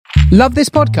Love this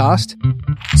podcast?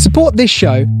 Support this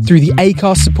show through the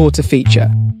Acast supporter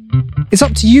feature. It's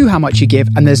up to you how much you give,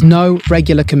 and there's no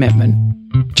regular commitment.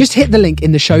 Just hit the link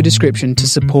in the show description to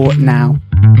support now.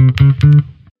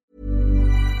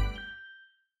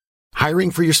 Hiring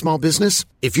for your small business?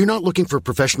 If you're not looking for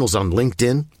professionals on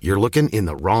LinkedIn, you're looking in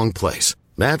the wrong place.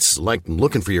 That's like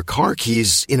looking for your car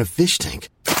keys in a fish tank.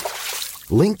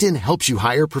 LinkedIn helps you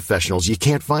hire professionals you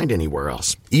can't find anywhere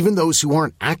else, even those who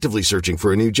aren't actively searching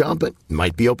for a new job but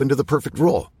might be open to the perfect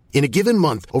role. In a given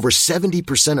month, over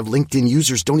 70% of LinkedIn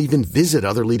users don't even visit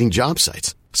other leading job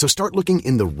sites. So start looking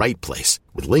in the right place.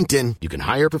 With LinkedIn, you can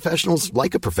hire professionals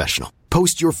like a professional.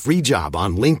 Post your free job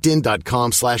on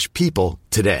linkedin.com/people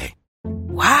today.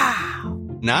 Wow.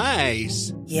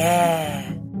 Nice.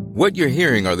 Yeah. What you're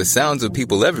hearing are the sounds of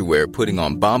people everywhere putting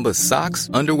on Bombas socks,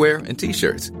 underwear, and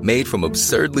T-shirts made from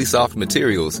absurdly soft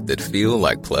materials that feel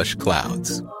like plush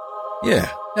clouds.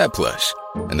 Yeah, that plush.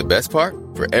 And the best part?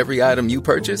 For every item you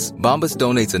purchase, Bombas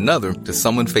donates another to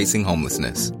someone facing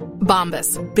homelessness.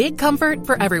 Bombas. Big comfort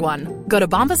for everyone. Go to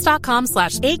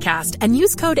bombas.com/ACAST and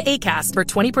use code ACAST for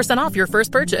 20% off your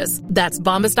first purchase. That's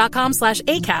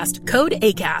bombas.com/ACAST. Code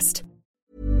ACAST.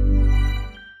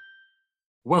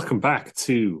 Welcome back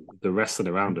to the Wrestling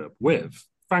Aroundup with,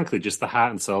 frankly, just the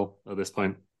heart and soul at this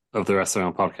point of the Wrestling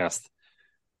Around podcast.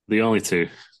 The only two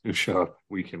who show up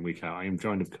week in, week out. I am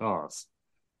joined, of course,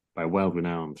 by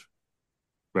well-renowned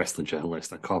wrestling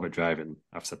journalist at Corbett Driving.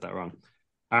 I've said that wrong.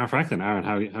 Aaron Franklin. Aaron,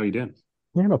 how are you doing?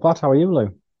 Yeah, not bad. How are you,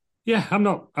 Lou? Yeah, I'm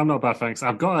not bad, thanks.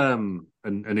 I've got an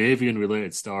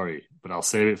avian-related story, but I'll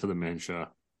save it for the main show,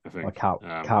 I think. I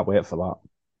can't wait for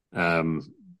that.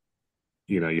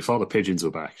 You know, you thought the pigeons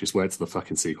were back. Just wait till the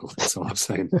fucking sequel. That's all I'm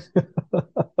saying.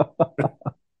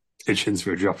 Pigeons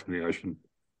were dropped in the ocean.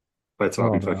 That's what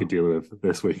I'll be fucking dealing with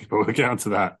this week. But we'll get on to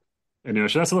that. Anyway,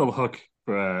 so that's a little hook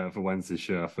for Wednesday's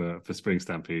show for Spring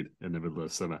Stampede in the middle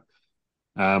of summer.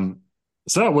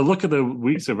 So we'll look at the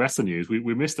weeks of wrestling news.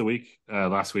 We missed a week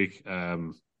last week. I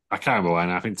can't remember why.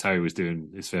 And I think Terry was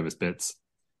doing his famous bits.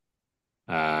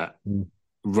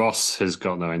 Ross has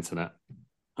got no internet.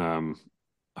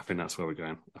 I think that's where we're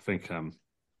going. I think.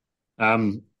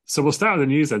 So we'll start with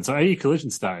the news then. So AEW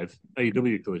Collision started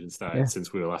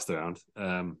since we were last around.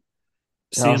 CM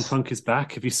Punk is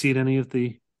back. Have you seen any of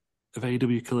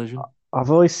AEW Collision?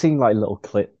 I've always seen like little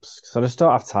clips because I just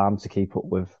don't have time to keep up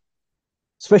with,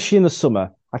 especially in the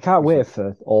summer. I can't wait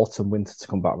for autumn, winter to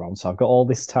come back around. So I've got all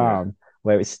this time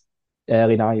where it's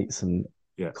early nights and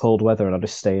cold weather, and I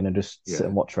just stay in and just sit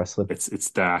and watch wrestling.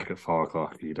 It's dark at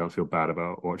 4:00. You don't feel bad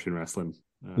about watching wrestling.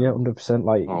 100%.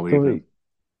 Like all evening.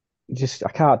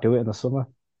 I can't do it in the summer.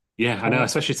 Yeah, I know.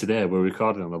 Especially today, we're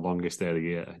recording on the longest day of the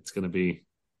year. It's going to be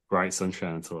bright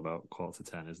sunshine until about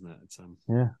 9:45, isn't it? It's,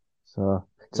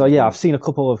 So yeah, I've seen a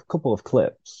couple of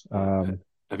clips. Have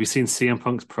you seen CM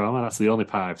Punk's promo? That's the only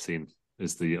part I've seen.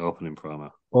 Is the opening promo.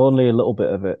 Only a little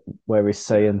bit of it, where he's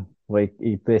saying, where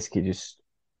he basically just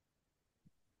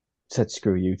said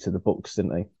 "screw you" to the Bucks,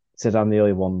 didn't he? He said, "I'm the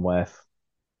only one worth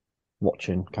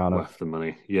watching." Kind of worth the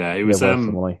money. Yeah, it was.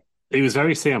 He was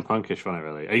very CM Punkish, wasn't it?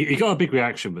 Really, he got a big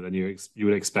reaction, but then you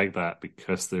would expect that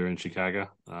because they're in Chicago.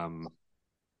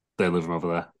 They live over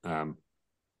there.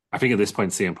 I think at this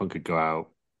point, CM Punk could go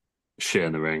out, shit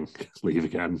in the ring, leave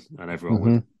again, and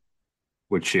everyone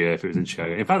would cheer if it was in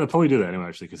Chicago. In fact, they'll probably do that anyway,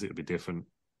 actually, because it would be different,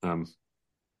 and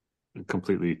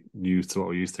completely new to what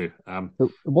we're used to.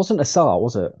 It wasn't a sellout,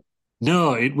 was it?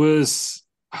 No, it was.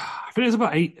 I think it was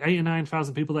about 8 or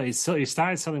 9,000 people there. He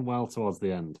started selling well towards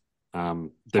the end.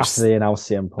 After they announced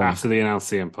CM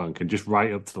Punk. And just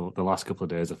right up to the last couple of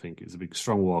days, I think it was a big,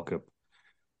 strong walk up.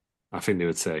 I think they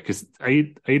would say, because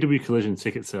AEW Collision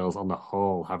ticket sales on the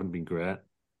whole haven't been great.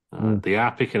 They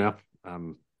are picking up.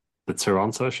 The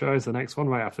Toronto show is the next one,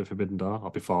 right after Forbidden Door,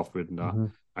 or before Forbidden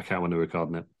Door. I can't when they're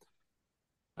recording it.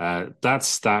 That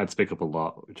started to pick up a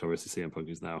lot, which obviously CM Punk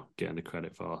is now getting the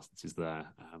credit for since he's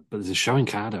there. But there's a show in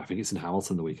Canada. I think it's in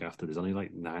Hamilton the week after. There's only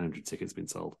like 900 tickets being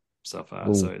sold so far.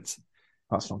 Ooh, so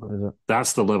that's not good, is it?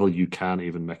 That's the level you can't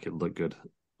even make it look good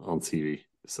on TV.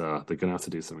 So they're going to have to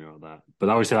do something about that. But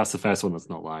obviously that's the first one that's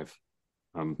not live.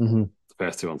 The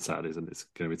first two on Saturdays, and it's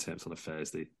going to be taped on a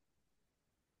Thursday.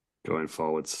 Going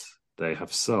forwards, they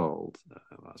have sold,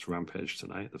 that's Rampage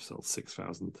tonight, they've sold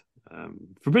 6,000.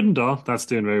 Forbidden Door, that's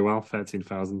doing very well,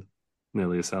 13,000,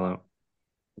 nearly a sellout.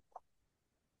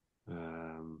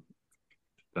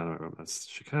 That's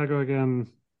Chicago again.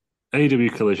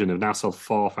 AEW Collision have now sold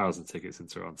 4,000 tickets in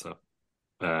Toronto,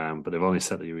 but they've only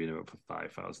set the arena up for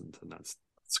 5,000, and that's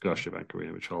Scotiabank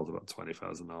Arena, which holds about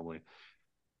 20,000 normally.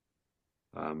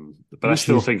 But I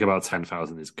still think about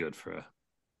 10,000 is good for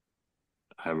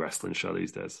a wrestling show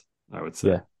these days. I would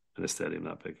say, in a stadium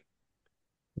that big.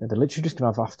 Yeah, they're literally just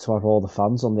going to have all the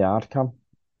fans on the hard cam.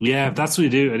 Yeah, that's what we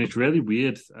do, and it's really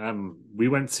weird. Me and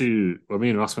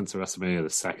Ross went to WrestleMania the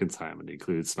second time, and it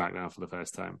included SmackDown for the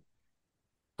first time.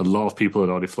 A lot of people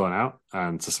had already flown out,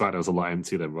 and so SmackDown was a lot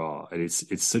emptier than Raw, and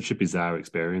it's such a bizarre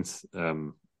experience.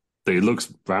 It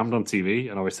looks rammed on TV,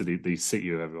 and obviously they sit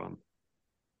you with everyone,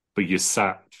 but you're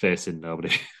sat facing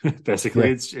nobody.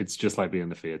 Basically, it's just like being in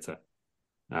the theater.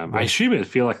 I assume it'd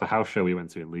feel like the house show we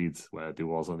went to in Leeds, where there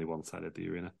was only one side of the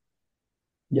arena.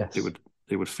 Yes,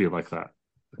 it would feel like that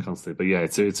constantly. But yeah,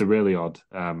 it's a really odd.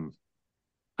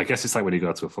 I guess it's like when you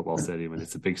go to a football stadium and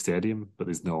it's a big stadium, but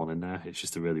there's no one in there. It's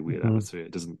just a really weird atmosphere.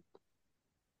 It doesn't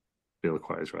feel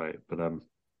quite as right. But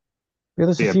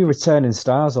there's a few returning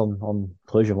stars on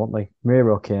Collision, weren't they?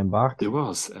 Miro came back. There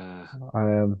was.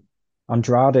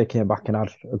 Andrade came back and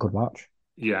had a good match.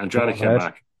 Yeah, Andrade came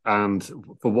back. And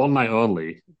for one night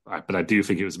only, but I do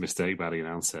think it was a mistake by the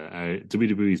announcer.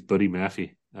 WWE's Buddy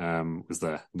Murphy was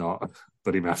there, not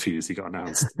Buddy Matthews. He got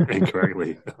announced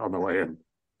incorrectly on the way in.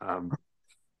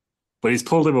 But he's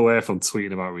pulled him away from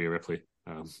tweeting about Rhea Ripley.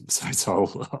 So it's all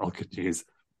good news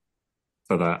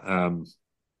for that.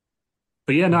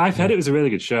 But yeah, no, I've heard it was a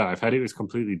really good show. I've heard it was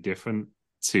completely different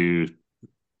to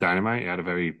Dynamite. It had a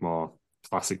very more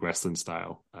classic wrestling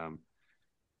style.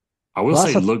 I will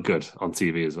say it looked good on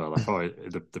TV as well. I thought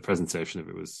the presentation of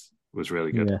it was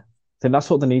really good. Yeah. I think that's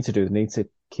what they need to do. They need to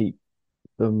keep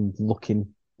them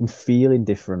looking and feeling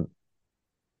different.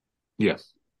 Yeah.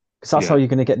 Because that's how you're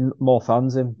going to get more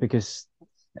fans in, because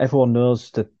everyone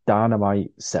knows the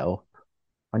Dynamite setup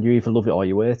and you either love it or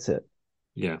you hate it.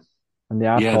 Yeah. And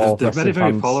they've made it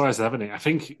very polarized, haven't they? I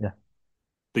think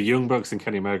the Young Bucks and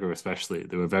Kenny Omega especially,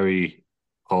 they were very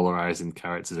polarizing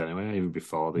characters anyway, even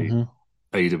before the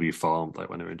AEW formed, like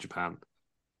when they were in Japan.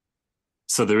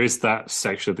 So there is that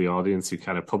section of the audience who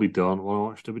kind of probably don't want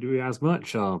to watch WWE as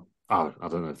much, or I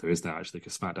don't know if there is now actually,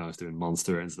 because SmackDown is doing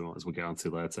monster ratings, the ones we'll get onto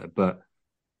later. But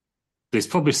there's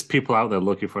probably people out there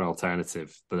looking for an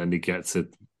alternative, but then they get to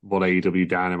what AEW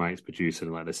Dynamite's producing,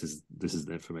 and like this is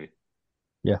it for me.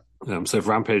 Yeah. So if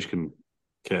Rampage can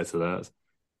cater to that,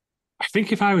 I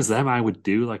think if I was them, I would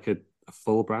do like a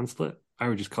full brand split. I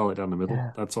would just call it down the middle.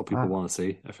 Yeah. That's what people want to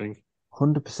see, I think.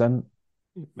 100%.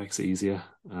 It makes it easier.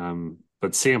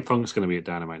 But CM Punk's going to be at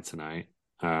Dynamite tonight,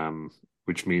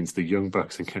 which means the Young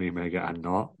Bucks and Kenny Omega are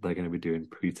not. They're going to be doing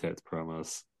pre-taped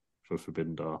promos for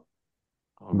Forbidden Door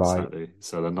on Saturday.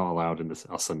 So they're not allowed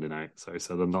or Sunday night. Sorry.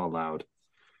 So they're not allowed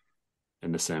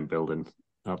in the same building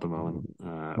at the moment.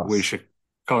 We should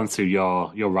call into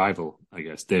your rival, I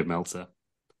guess, Dave Meltzer,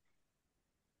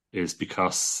 is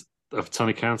because of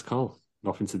Tony Khan's call.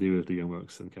 Nothing to do with the Young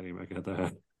Bucks and Kenny Omega.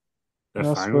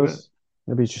 They're fine with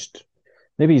it.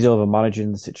 Maybe he's over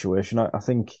managing the situation. I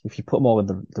think if you put them all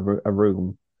in a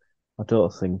room, I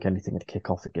don't think anything would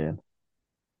kick off again.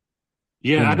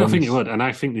 Yeah, I don't think it would, and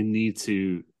I think they need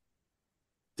to.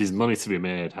 There's money to be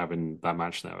made having that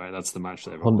match now, right? That's the match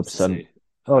that everyone wants to see.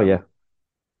 Oh yeah.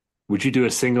 Would you do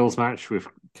a singles match with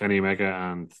Kenny Omega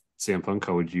and CM Punk,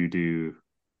 or would you do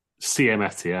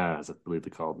CMFTR, as I believe they're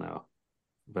called now,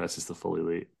 versus the Full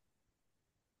Elite?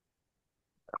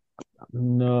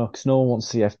 No, because no one wants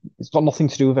to see It's got nothing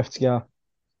to do with FTR.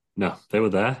 No, they were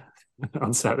there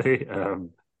on Saturday.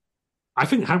 I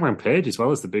think Hangman Page as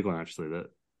well is the big one, actually. That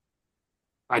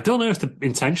I don't know if they're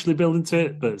intentionally building to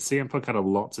it, but CM Punk had a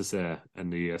lot to say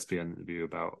in the ESPN interview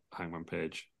about Hangman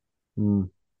Page in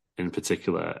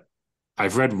particular.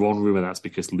 I've read one rumor that's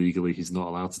because legally he's not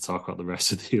allowed to talk about the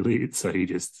rest of the Elite, so he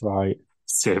just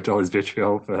saved all his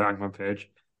vitriol for Hangman Page.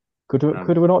 Could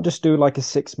we not just do like a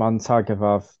 6-man tag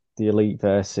of the Elite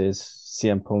versus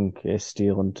CM Punk, Ace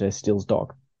Steel, and Ace Steel's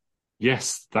dog?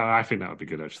 Yes, I think that would be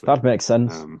good, actually. That makes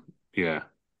sense. Yeah.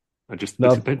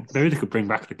 Maybe they could bring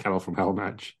back the Kettle from Hell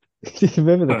match.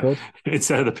 Maybe they could.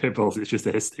 Instead of the pit bulls, it's just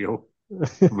Ace Steel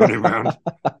running around.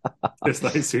 Just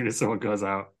like as soon as someone goes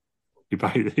out, he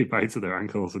bites at their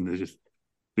ankles, and there's just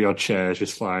the odd chairs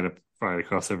just flying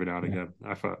across every now and again.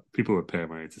 I thought people would pay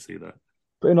money to see that.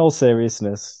 But in all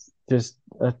seriousness, just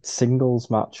a singles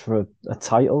match for a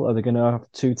title? Are they going to have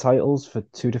 2 titles for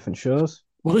 2 different shows?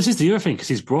 Well, this is the other thing, because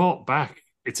he's brought back,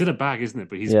 it's in a bag, isn't it?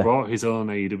 But he's brought his own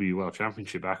AEW World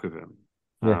Championship back with him.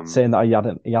 Yeah, saying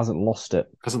that he hasn't lost it.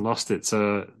 Hasn't lost it.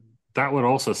 So that would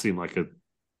also seem like a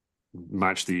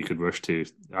match that you could rush to.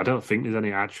 I don't think there's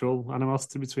any actual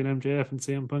animosity between MJF and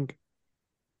CM Punk.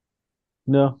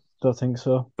 No, don't think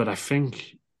so. But I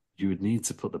think you would need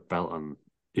to put the belt on.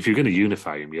 If you're going to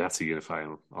unify him, you have to unify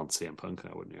him on CM Punk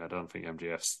now, wouldn't you? I don't think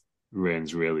MJF's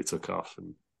reigns really took off,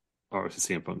 and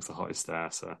obviously CM Punk's the hottest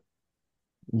star. So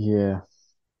yeah,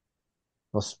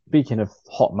 Well, speaking of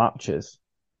hot matches,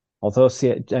 although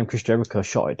Chris Jericho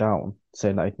shot it down,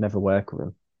 saying that he'd never work with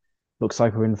him, looks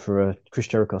like we're in for a Chris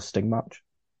Jericho Sting match.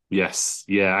 Yes,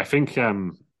 yeah, I think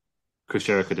Chris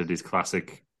Jericho did his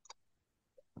classic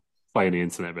playing the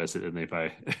internet basically, didn't he,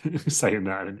 by saying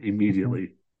that and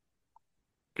immediately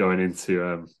going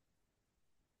into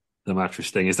the match with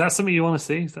Sting. Is that something you want to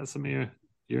see? Is that something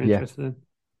you're interested in?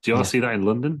 Do you want to see that in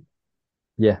London?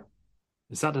 Yeah.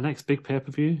 Is that the next big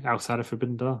pay-per-view outside of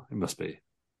Forbidden Door? It must be.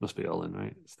 Must be all in,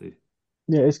 right? It's the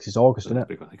Yeah, it is because it's August, isn't it?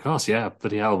 big one. Of course, yeah.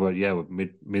 Bloody hell, but yeah,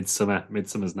 with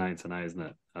midsummer's night tonight, isn't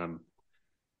it?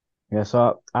 Yeah,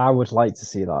 so I would like to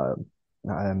see that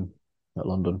at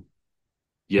London.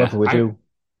 Yeah, Whether we do,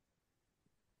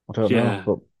 I don't know,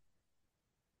 but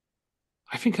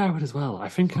I think I would as well. I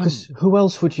think because who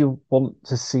else would you want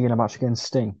to see in a match against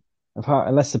Sting?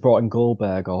 Unless they brought in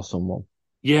Goldberg or someone.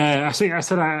 Yeah,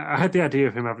 I had the idea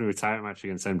of him having a retirement match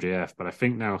against MJF, but I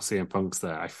think now CM Punk's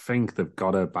there. I think they've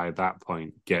got to, by that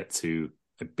point, get to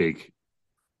a big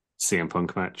CM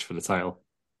Punk match for the title.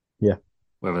 Yeah.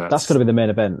 Whether that's going to be the main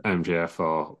event. MJF,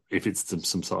 or if it's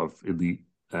some sort of elite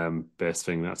based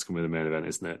thing, that's going to be the main event,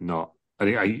 isn't it? Not.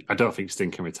 I don't think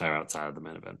Sting can retire outside of the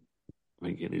main event. I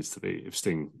think it needs to be, if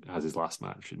Sting has his last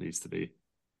match, it needs to be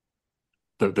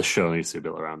the show needs to be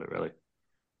built around it, really.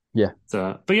 Yeah.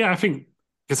 So, but yeah, I think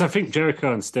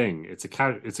Jericho and Sting, it's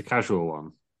a casual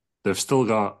one. They've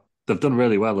done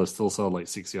really well. They've still sold like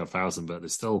 60,000, but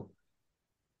there's still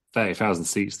 30,000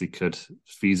 seats they could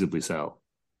feasibly sell.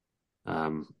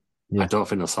 I don't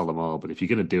think they'll sell them all, but if you're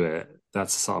going to do it,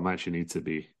 that's the sort of match you need to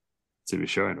be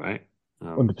showing, right?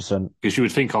 100%. Because you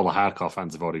would think all the hardcore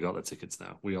fans have already got their tickets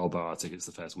now. We all bought our tickets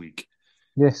the first week.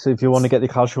 Yeah, so if you want to get the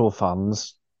casual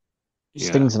fans,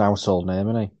 Sting's an household name,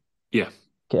 isn't he? Yeah.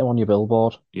 Get him on your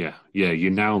billboard. Yeah. You're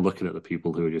now looking at the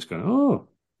people who are just going, oh,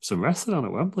 some wrestling on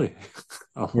at Wembley.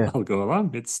 I'll go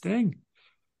along. It's Sting.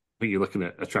 I think you're looking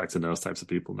at attracting those types of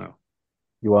people now.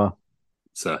 You are.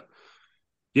 So,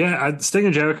 yeah, Sting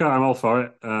and Jericho, I'm all for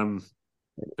it. I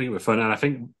think it would be fun, and I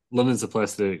think London's the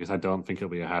place to do it because I don't think it'll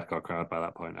be a hardcore crowd by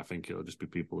that point. I think it'll just be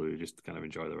people who just kind of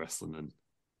enjoy the wrestling,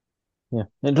 and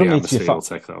it doesn't need to be will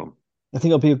take that on. I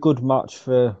think it'll be a good match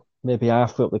for maybe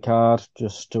halfway up the card,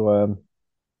 just to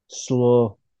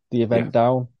slow the event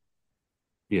down.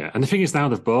 Yeah, and the thing is now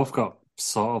they've both got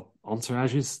sort of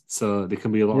entourages, so there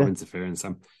can be a lot of interference.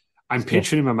 I'm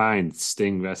picturing in my mind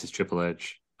Sting versus Triple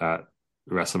H at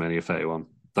WrestleMania 31,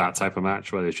 that type of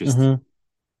match where there's just an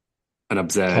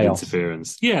absurd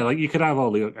interference. Yeah, like you could have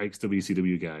all the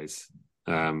ex-WCW guys.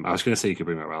 I was going to say you could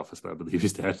bring back Ralphus, but I believe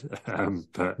he's dead.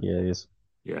 But yeah, he is.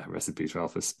 Yeah, rest in peace,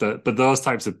 Ralphus. But those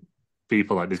types of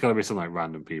people, like there's got to be some like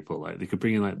random people. Like they could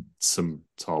bring in like some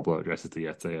tall bloke dressed as the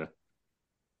Yeti,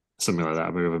 something like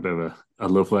that. Maybe a bit of a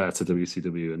love letter to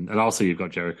WCW, and also you've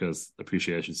got Jericho's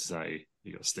Appreciation Society.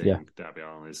 You got Sting, Darby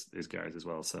Allin, his guys as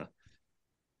well. So.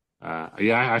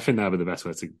 I think that'd be the best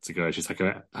way to go. It's just like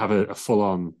have a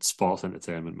full-on sports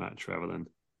entertainment match rather than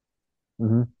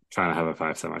trying to have a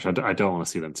 5-star match. I don't want to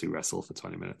see them two wrestle for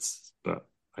 20 minutes, but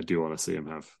I do want to see them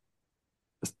have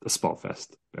a spot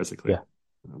fest, basically.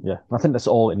 Yeah. I think that's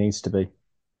all it needs to be.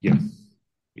 Yeah.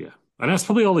 And that's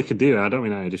probably all they could do. I don't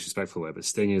mean that in a disrespectful way, but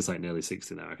Sting is like nearly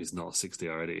 60 now. If he's not 60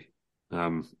 already,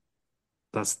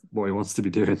 that's what he wants to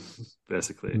be doing,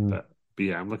 basically. But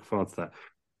yeah, I'm looking forward to that.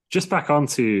 Just back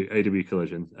onto AEW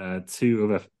Collision, two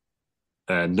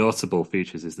other notable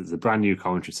features is there's a brand new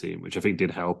commentary team, which I think did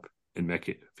help and make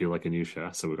it feel like a new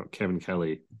show. So we've got Kevin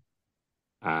Kelly,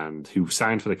 and who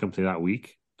signed for the company that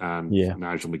week, and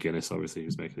Nigel McGuinness, obviously,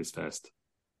 who's making his first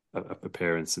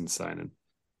appearance and signing.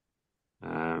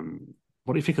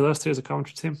 What do you think of those two as a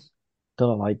commentary team?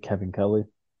 Don't like Kevin Kelly.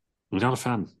 I'm not a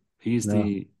fan. He's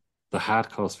the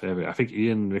hardcore's favourite. I think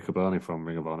Ian Riccoboni from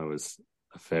Ring of Honor was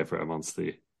a favourite amongst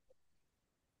the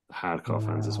hardcore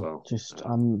fans as well.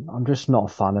 I'm just not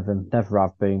a fan of him. Never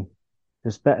have been.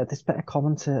 There's better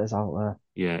commentators out there.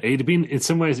 Yeah, it'd been in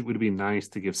some ways it would have been nice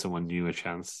to give someone new a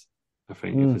chance. I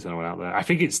think if there's anyone out there, I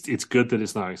think it's good that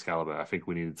it's not Excalibur. I think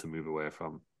we needed to move away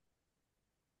from.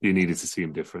 You needed to see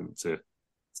him different to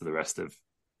the rest of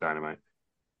Dynamite.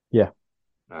 Yeah.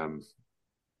 So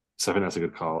I think that's a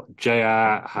good call.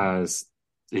 JR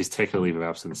he's taken a leave of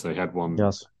absence, so he had one.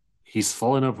 Yes. He's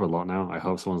fallen over a lot now. I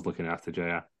hope someone's looking after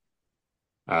JR.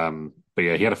 But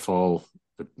yeah, he had a fall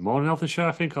the morning of the show,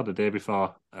 I think, or the day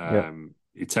before.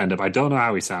 He turned up. I don't know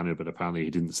how he sounded, but apparently he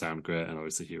didn't sound great, and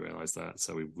obviously he realised that.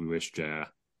 So we wish JR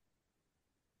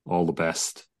all the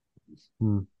best.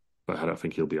 But I don't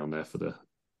think he'll be on there for the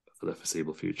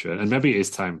foreseeable future. And maybe it is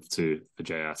time for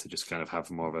JR to just kind of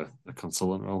have more of a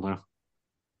consultant role now.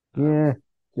 Yeah,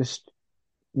 just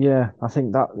Yeah, I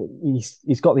think that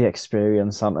he's got the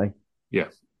experience, hasn't he? Yeah.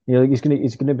 He's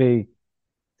gonna be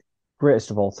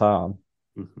greatest of all time.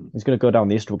 Mm-hmm. He's gonna go down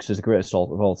the history because he's the greatest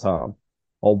of all time,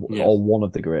 or one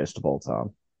of the greatest of all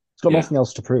time. He's got nothing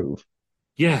else to prove.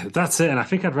 Yeah, that's it. And I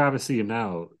think I'd rather see him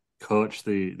now coach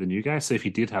the new guy. So if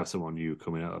you did have someone new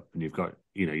coming up, and you've got,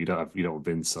 you don't have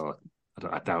Vince or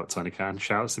I doubt Tony Khan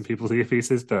shouts in people's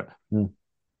earpieces, but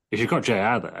if you've got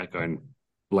JR there going,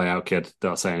 lay out, kid,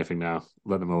 don't say anything now,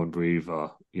 let the moment breathe,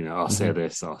 or I'll say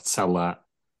this or sell that,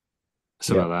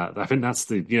 something like that. I think that's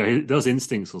the those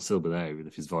instincts will still be there even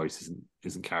if his voice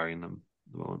isn't carrying them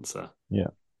at the moment. So yeah.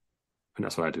 And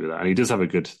that's what I do with that. And he does have a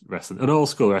good an old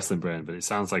school wrestling brain, but it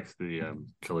sounds like the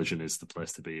Collision is the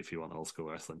place to be if you want old school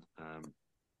wrestling.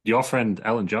 Your friend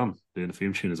Elton John doing the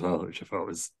theme tune as well, which I thought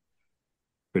was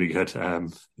pretty good.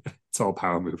 It's all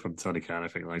power move from Tony Khan, I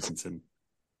think, Lexington.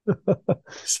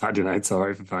 Saturday night's all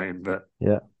right for fighting, but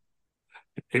yeah,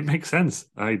 it makes sense.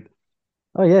 Oh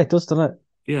yeah, it does, doesn't it?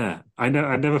 Yeah, I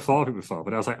never thought of it before,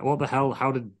 but I was like, what the hell?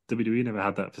 How did WWE never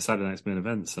had that for Saturday night's main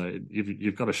event? So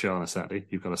you've got a show on a Saturday.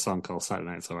 You've got a song called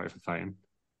Saturday Night's All Right for Fighting.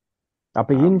 I'd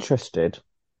be interested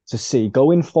to see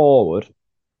going forward.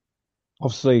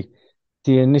 Obviously,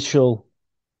 the initial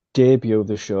debut of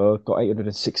the show got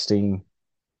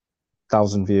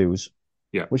 816,000 views.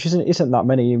 Yeah, which isn't that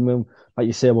many. Like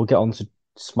you say, we'll get on to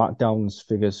SmackDown's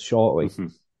figures shortly. Mm-hmm.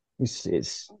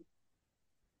 It's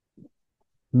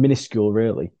minuscule,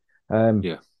 really.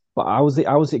 Yeah. But how is it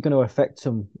going to affect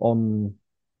them on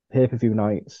pay-per-view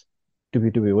nights?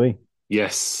 WWE.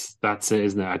 Yes, that's it,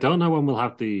 isn't it? I don't know when we'll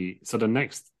have the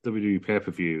next WWE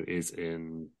pay-per-view is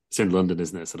in London,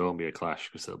 isn't it? So there won't be a clash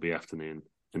because it'll be afternoon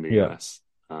in the US.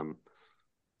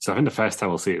 So I think the first time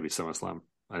we'll see it will be SummerSlam,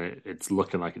 and it's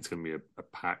looking like it's going to be a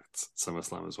packed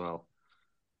SummerSlam as well.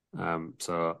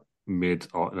 So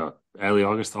early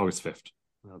August 5th,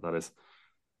 that is.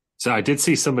 So I did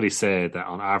see somebody say that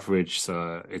on average,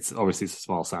 so it's a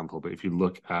small sample, but if you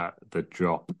look at the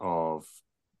drop of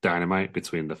Dynamite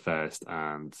between the first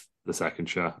and the second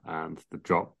show, and the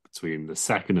drop between the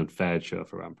second and third show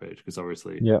for Rampage, because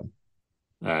obviously,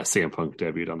 CM Punk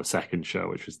debuted on the second show,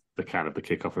 which was the kind of the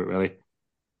kickoff of it, really.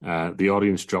 The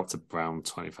audience dropped around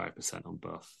 25% on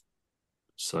both,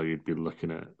 so you'd be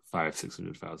looking at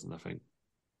 500,000-600,000, I think.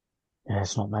 Yeah,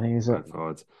 it's not many, is it?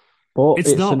 Forward. But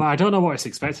it's not. But I don't know what it's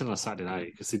expected on a Saturday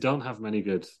night because they don't have many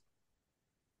good.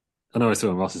 I know it's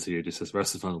doing Ross's here. Just says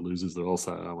wrestling fan losers. They're all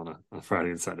Saturday on a Friday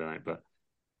and Saturday night, but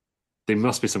there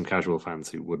must be some casual fans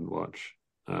who wouldn't watch.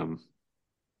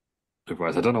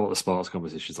 Otherwise, I don't know what the sports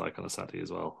competition's like on a Saturday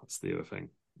as well. That's the other thing.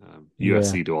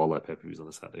 UFC do all their pay-per-views on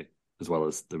a Saturday as well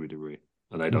as WWE,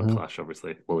 and they don't clash.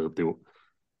 Obviously, well,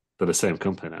 they're the same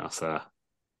company now, so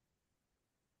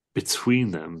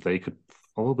between them, they could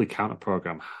probably counter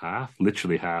program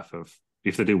literally half of,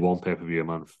 if they do one pay-per-view a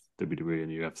month, WWE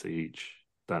and UFC each,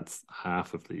 that's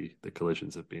half of the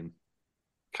collisions have been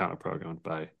counter programmed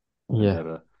by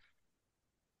Endeavor.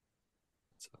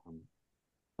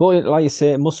 But like you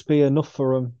say, it must be enough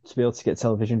for them to be able to get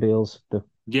television deals. They've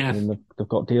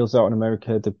got deals out in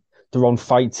America. They're on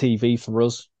Fight TV for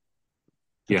us.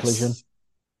 Collision.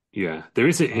 Yeah, there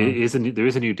is a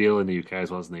new deal in the UK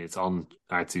as well, isn't it? It's on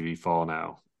ITV4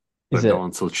 now, but not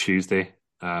until Tuesday.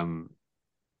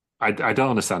 I don't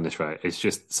understand this, right? It's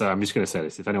just, so I'm just going to say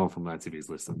this. If anyone from ITV is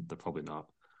listening, they're probably not.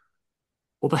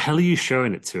 What the hell are you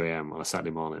showing at 2 a.m. on a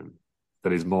Saturday morning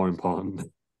that is more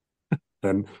important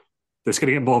than, that's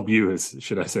going to get more viewers,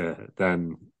 should I say,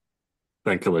 than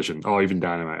Collision or even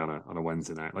Dynamite on a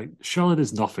Wednesday night? Like, surely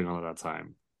there's nothing on at that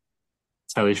time.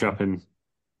 Teleshopping,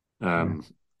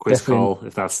 quiz call,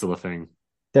 if that's still a thing.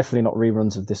 Definitely not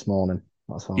reruns of This Morning.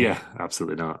 That's all. Yeah,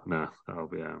 absolutely not. No, that'll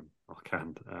be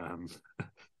canned.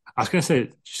 I was going to say,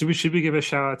 should we give a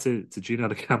shout out to Gino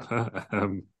De Campo?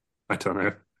 I don't know.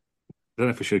 I don't know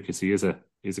if we should because he is a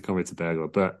convicted burglar,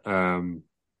 but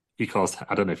he caused.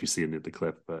 I don't know if you've seen the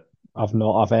clip, but I've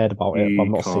not. I've heard about it, but I've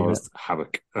not seen it.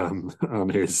 Havoc on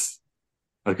his.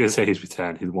 I was going to say his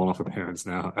return, his one-off appearance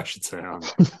now. I should say on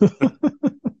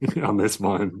This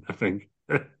Morning, I think,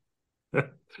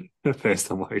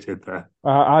 based on what he did there.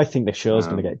 I think the show's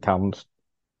going to get canned.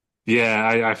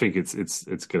 Yeah, I think it's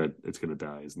gonna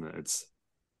die, isn't it?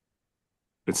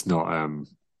 It's not.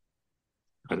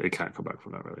 It can't come back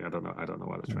from that, really. I don't know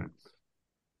why they're trying.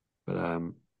 But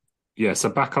yeah. So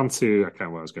back onto, I can't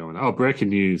remember where I was going. Oh, breaking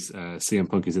news! CM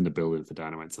Punk is in the building for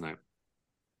Dynamite tonight.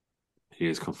 He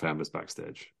is confirmed as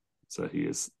backstage, so he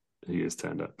is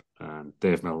turned up. And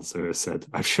Dave Meltzer has said,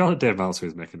 "I'm sure that Dave Meltzer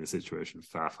is making the situation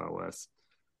far, far worse.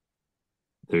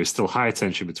 There is still high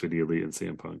tension between the Elite and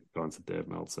CM Punk." Going to Dave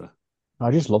Meltzer.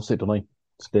 I just loves it, doesn't he?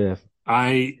 It's Dave.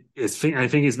 I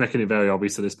think he's making it very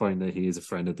obvious at this point that he is a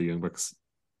friend of the Young Bucks,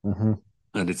 and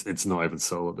it's not even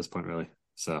subtle at this point, really.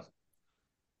 So,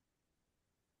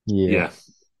 yeah.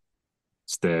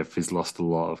 Steph, he's lost a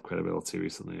lot of credibility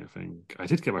recently. I think I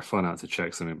did get my phone out to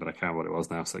check something, but I can't remember what it was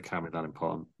now, so it can't be that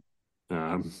important.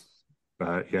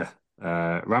 But yeah,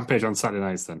 Rampage on Saturday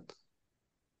nights. Then,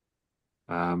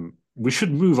 we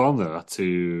should move on though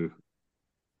to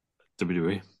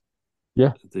WWE.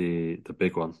 Yeah, the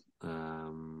big one.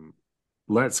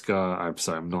 Let's go. I'm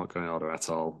sorry, I'm not going in order at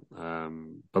all.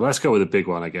 But let's go with the big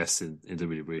one, I guess, in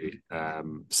WWE.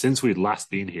 Since we'd last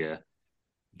been here,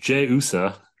 Jey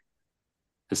Uso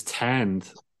has turned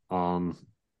on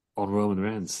Roman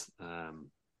Reigns,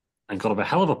 and got a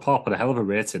hell of a pop and a hell of a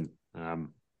rating.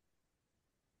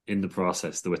 In the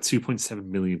process, there were 2.7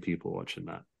 million people watching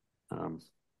that.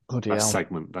 That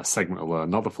segment alone,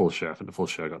 not the full show. I think the full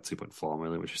show got 2.4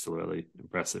 million, which is still really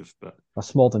impressive. But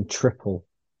that's more than triple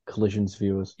Collision's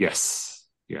viewers. Yes,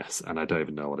 and I don't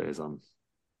even know what it is on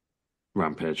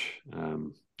Rampage.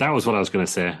 That was what I was going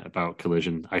to say about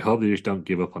Collision. I hope they just don't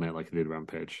give up on it like they did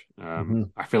Rampage.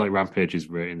 I feel like Rampage's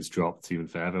ratings dropped even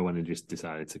further when they just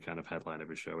decided to kind of headline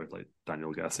every show with like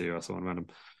Daniel Garcia or someone random.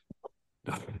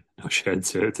 No shade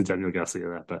to Daniel Garcia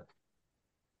there, but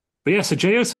yeah. So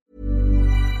Jey Uso.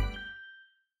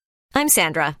 I'm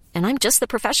Sandra, and I'm just the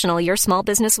professional your small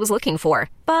business was looking for.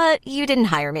 But you didn't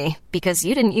hire me because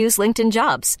you didn't use LinkedIn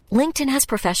Jobs. LinkedIn has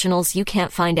professionals you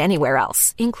can't find anywhere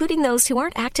else, including those who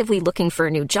aren't actively looking for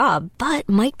a new job, but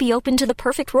might be open to the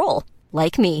perfect role,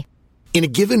 like me. In a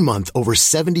given month, over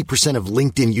 70% of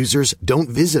LinkedIn users don't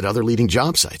visit other leading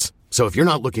job sites. So if you're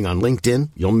not looking on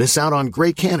LinkedIn, you'll miss out on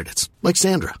great candidates like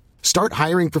Sandra. Start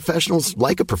hiring professionals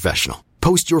like a professional.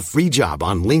 Post your free job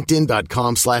on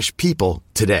linkedin.com/people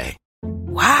today.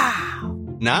 Wow.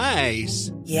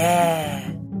 Nice.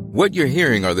 Yeah. What you're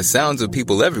hearing are the sounds of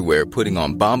people everywhere putting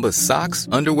on Bombas socks,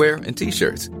 underwear, and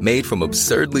T-shirts made from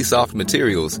absurdly soft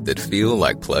materials that feel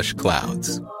like plush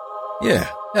clouds. Yeah,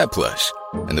 that plush.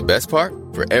 And the best part?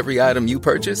 For every item you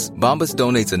purchase, Bombas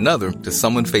donates another to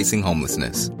someone facing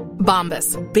homelessness.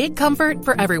 Bombas. Big comfort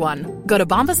for everyone. Go to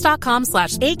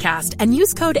bombas.com/ACAST and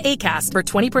use code ACAST for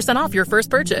 20% off your first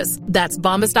purchase. That's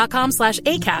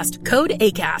bombas.com/ACAST. Code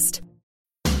ACAST.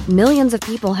 Millions of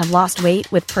people have lost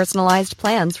weight with personalized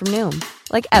plans from Noom.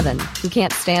 Like Evan, who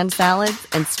can't stand salads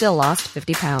and still lost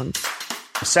 50 pounds.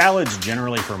 Salads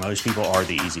generally for most people are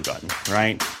the easy button,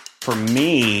 right? For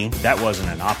me, that wasn't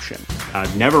an option.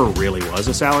 I never really was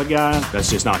a salad guy. That's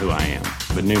just not who I am.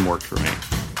 But Noom worked for me.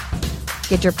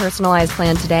 Get your personalized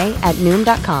plan today at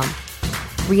Noom.com.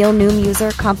 Real Noom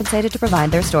user compensated to provide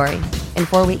their story. In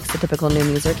 4 weeks, the typical Noom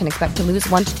user can expect to lose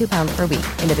 1 to 2 pounds per week.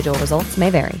 Individual results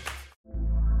may vary.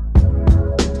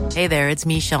 Hey there, it's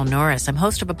Michelle Norris. I'm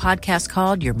host of a podcast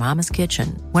called Your Mama's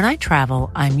Kitchen. When I travel,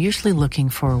 I'm usually looking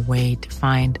for a way to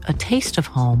find a taste of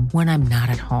home when I'm not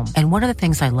at home. And one of the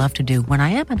things I love to do when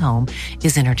I am at home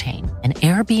is entertain. And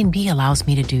Airbnb allows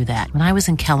me to do that. When I was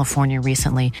in California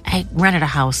recently, I rented a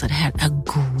house that had a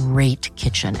great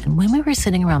kitchen. And when we were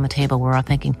sitting around the table, we were all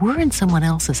thinking, we're in someone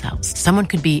else's house. Someone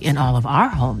could be in all of our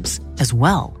homes as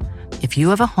well. If you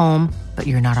have a home, but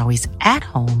you're not always at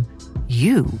home,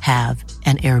 you have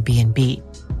an Airbnb.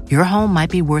 Your home might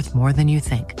be worth more than you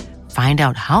think. Find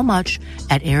out how much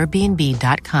at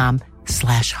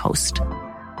airbnb.com/host.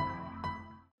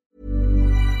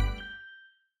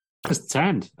 It's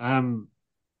 10. I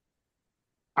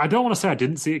don't want to say I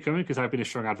didn't see it coming because I've been a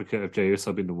strong advocate of Jey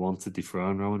Uso being the one to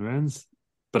dethrone Roman Reigns.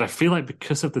 But I feel like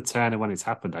because of the turn and when it's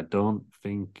happened, I don't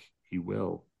think he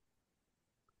will.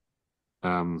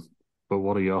 But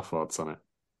what are your thoughts on it?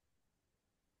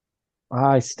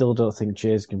 I still don't think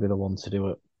Jay's going to be the one to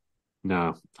do it.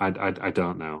 No, I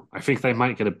don't know. I think they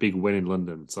might get a big win in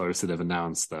London. So obviously they've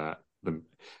announced that. They've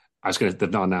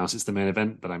not announced it's the main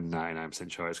event, but I'm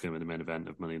 99% sure it's going to be the main event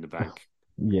of Money in the Bank.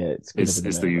 Yeah, it's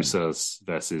the Usos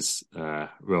versus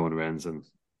Roman Reigns and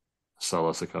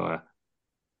Solo Sikoa.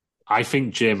 I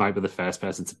think Jay might be the first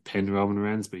person to pin Roman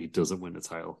Reigns, but he doesn't win the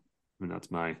title. I mean, that's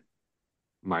my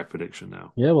prediction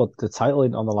now. Yeah, well, the title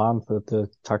ain't on the line for the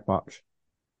tag match.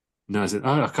 No, is it?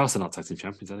 Oh, of course they're not tag team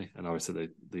champions, are they? And obviously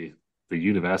the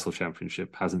Universal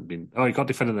Championship hasn't been. Oh, he got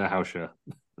defended in their house show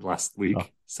last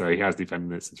week, so he has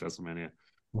defended it since WrestleMania.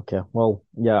 Okay, well,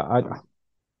 yeah,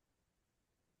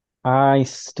 I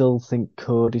still think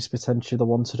Cody's potentially the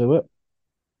one to do it.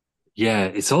 Yeah,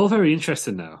 it's all very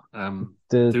interesting now.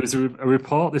 There was a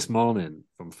report this morning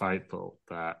from Fightful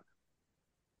that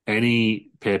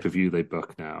any pay-per-view they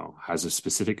book now has a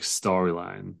specific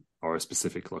storyline or a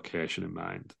specific location in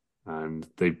mind. And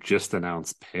they've just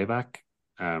announced Payback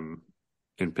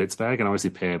in Pittsburgh, and obviously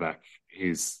Payback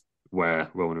is where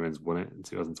Roman Reigns won it in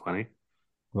 2020.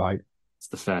 Right. It's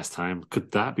the first time.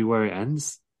 Could that be where it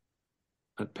ends?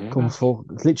 At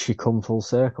Payback? Literally come full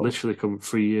circle. Literally come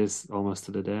 3 years almost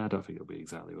to the day. I don't think it'll be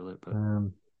exactly, will it? But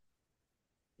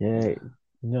yeah.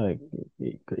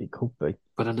 It could be.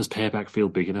 But then does Payback feel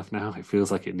big enough now? It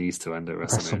feels like it needs to end at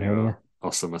WrestleMania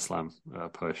or SummerSlam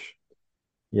push.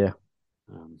 Yeah.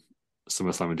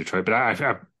 SummerSlam in Detroit. But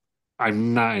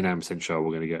I'm 99% sure we're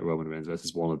going to get Roman Reigns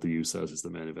versus one of the Usos as the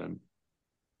main event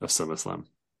of SummerSlam.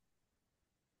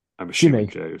 I'm assuming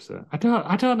Jey Uso. I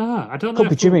don't know. Could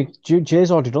be Jimmy.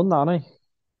 Jay's already done that,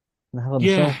 hasn't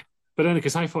he? Yeah. But then,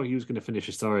 because I thought he was going to finish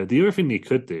his story. The other thing they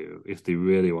could do, if they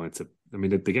really wanted to, I mean,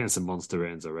 they're getting some monster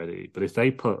reigns already, but if they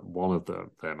put one of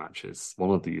their matches, one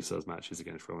of the Usos matches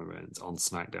against Roman Reigns on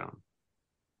SmackDown,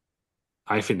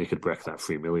 I think they could break that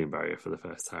 3 million barrier for the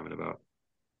first time in about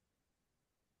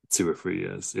 2 or 3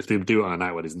 years. If they do it on a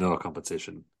night where there's no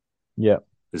competition,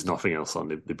 there's nothing else on,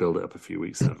 they build it up a few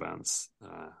weeks in advance.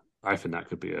 I think that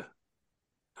could be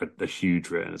a huge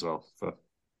reign as well for.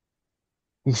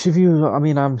 I'm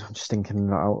just thinking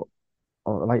now,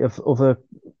 like of other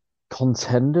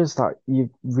contenders that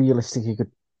you realistically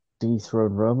could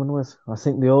dethrone Roman with. I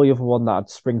think the only other one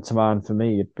that'd spring to mind for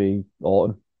me would be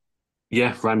Orton.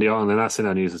 Yeah, Randy Orton, and that's in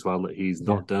our news as well that he's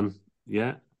not done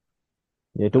yet.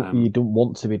 Yeah, you don't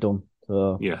want to be done.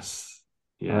 So yes,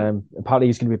 yeah. Apparently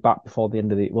he's going to be back before the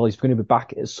end of he's going to be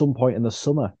back at some point in the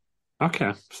summer.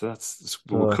 Okay, so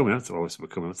we're coming up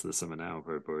to the summer now.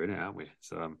 We're in it, aren't we?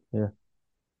 So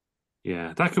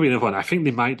yeah, that could be another one. I think they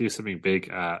might do something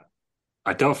big. I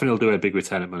don't think they'll do a big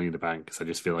return at Money in the Bank because I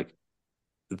just feel like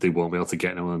they won't be able to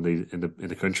get anyone in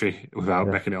the country without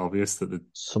making it obvious that they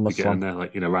get in there.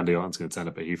 Like, Randy Orton's going to turn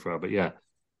up at Heathrow, but yeah,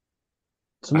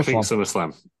 I think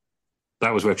SummerSlam.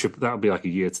 That was where that would be like a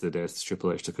year to the day since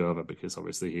Triple H took over because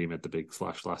obviously he made the big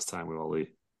splash last time with all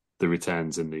the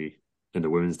returns in the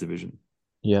women's division.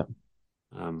 Yeah.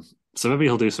 So maybe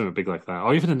he'll do something big like that,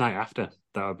 or even the night after.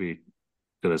 That would be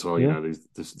good as well. Yeah.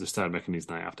 They started making these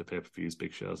night after pay-per-views,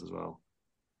 big shows as well.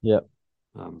 Yeah.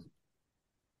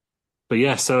 But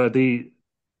yeah, so is the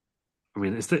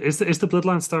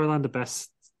Bloodline storyline the best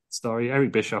story?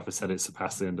 Eric Bischoff has said it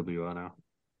surpassed the NWO now.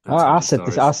 I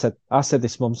said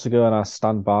this months ago, and I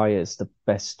stand by it. It's the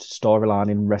best storyline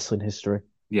in wrestling history.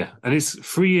 Yeah, and it's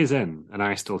 3 years in, and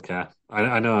I still care.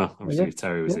 I know, obviously, if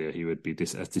Terry was here, he would be a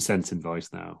dissenting voice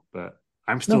now, but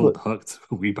I'm still hooked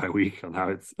week by week on how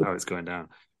it's going down.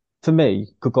 For me,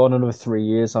 could go on another 3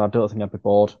 years, and I don't think I'd be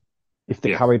bored if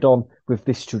they carried on with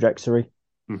this trajectory.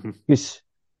 Mm-hmm. Because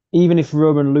even if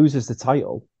Roman loses the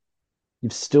title,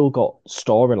 you've still got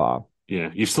storyline. Yeah,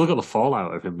 you've still got the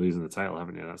fallout of him losing the title,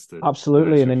 haven't you? That's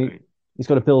absolutely, and then he's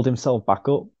got to build himself back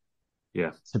up.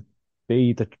 Yeah, to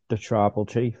be the tribal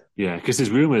chief. Yeah, because there's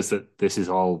rumors that this is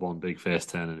all one big face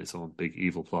turn and it's all big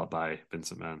evil plot by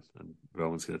Vince McMahon, and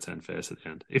Roman's going to turn face at the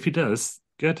end. If he does,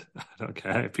 good. I don't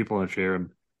care if people want to cheer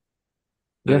him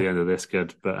at the end of this.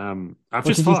 Good, but I've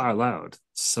just thought out loud.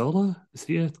 Solo, is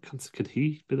he? Could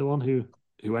he be the one who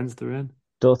ends the reign?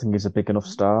 Don't think he's a big enough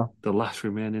star. The last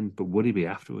remaining, but would he be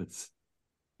afterwards?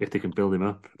 If they can build him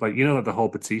up, like like the whole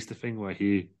Batista thing where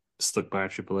he stuck by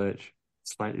Triple H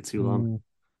slightly too long.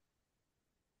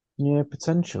 Yeah,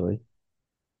 potentially.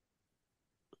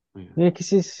 Yeah, because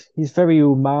he's very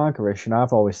Umaga-ish, and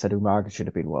I've always said Umaga should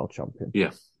have been world champion.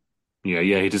 Yeah.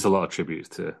 He does a lot of tributes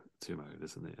to Umaga,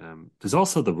 doesn't he? There's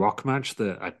also the Rock match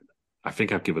that I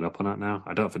think I've given up on that now.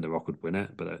 I don't think the Rock would win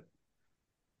it, but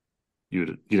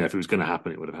if it was going to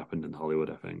happen, it would have happened in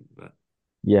Hollywood, I think. But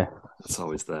yeah, it's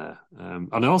always there.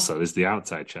 And also, there's the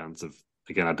outside chance of,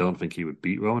 again, I don't think he would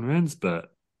beat Roman Reigns,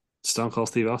 but Stone Cold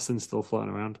Steve Austin's still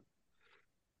floating around.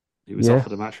 He was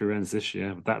offered a match with Reigns this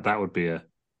year. That would be a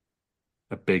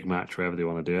big match wherever they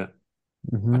want to do it.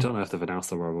 Mm-hmm. I don't know if they've announced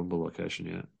the Royal Rumble location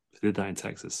yet. If they did that in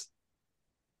Texas,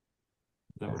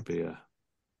 that would be a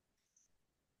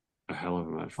hell of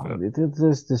a match.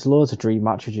 There's loads of dream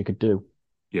matches you could do.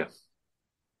 Yeah.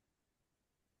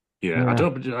 I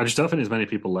just don't think there's many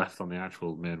people left on the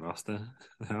actual main roster.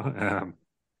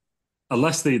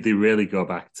 Unless they really go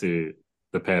back to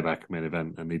the Payback main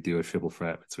event and they do a triple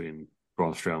threat between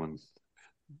Braun Strowman,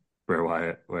 Bray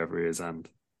Wyatt, whoever he is, and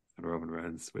Roman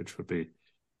Reigns, which would be.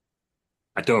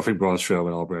 I don't think Braun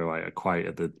Strowman or Bray Wyatt are quite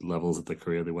at the levels of the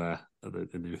career they were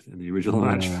in the original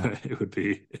match. But it would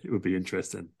be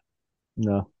interesting.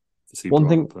 No. To see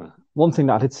one thing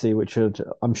that I did see, which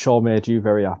I'm sure made you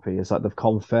very happy, is that they've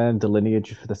confirmed the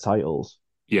lineage for the titles.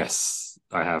 Yes,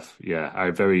 I have. Yeah,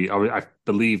 I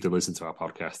believe they listened to our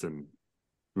podcast and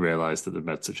realised that they've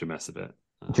made such a mess of it.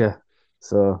 Yeah.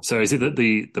 So is it that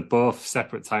the both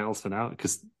separate titles for now?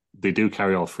 Because they do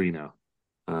carry all three now.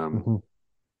 Paul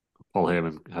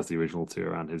Heyman has the original two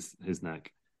around his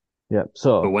neck. Yeah.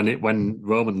 So, but when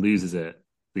Roman loses it,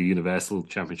 the Universal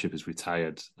Championship is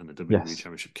retired and the WWE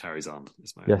Championship carries on.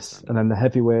 Is my understanding. And then the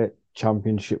Heavyweight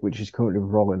Championship, which is currently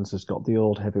Rollins, has got the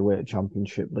old Heavyweight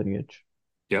Championship lineage.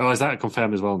 Yeah. Oh, is that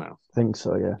confirmed as well now? I think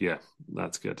so. Yeah. Yeah,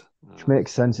 that's good. Which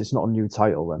makes sense. It's not a new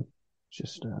title then. It's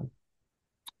just.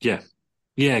 Yeah,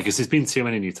 because there's been too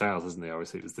many new titles, hasn't there?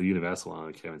 Obviously, it was the Universal one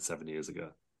that came in 7 years ago.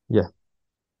 Yeah.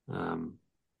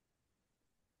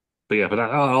 But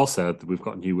also we've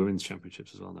got new women's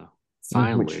championships as well now.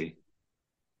 Finally,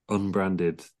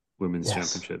 unbranded women's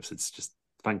championships. It's just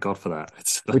thank God for that.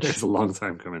 It's a long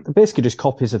time coming. They're basically just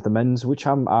copies of the men's, which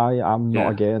I'm not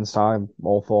against. I'm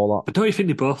all for that. But don't you think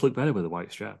they both look better with a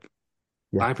white strap?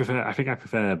 Yeah. I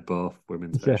prefer both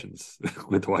women's versions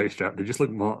with the white strap. They just look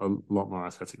a lot more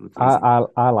aesthetically pleasing.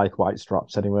 I like white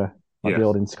straps anyway. Like the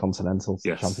old Intercontinental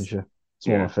Championship. It's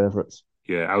one of my favourites.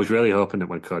 Yeah, I was really hoping that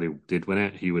when Cody did win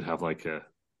it, he would have like a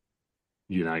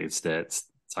United States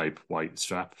type white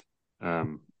strap.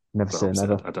 Never say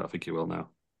never. I don't think he will now,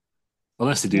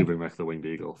 unless they do bring back the Winged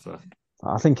Eagle.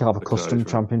 I think he'll have a custom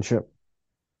championship.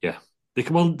 Yeah, they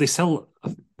sell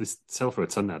for a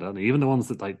ton now, don't they? Even the ones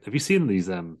that have you seen these?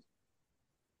 They're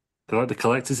like the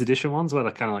collector's edition ones where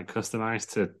they're kind of like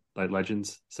customized to like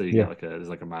legends. So you get there's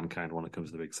like a Mankind one that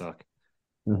comes with a big sock.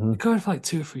 They're going for like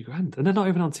 $2 or $3 and they're not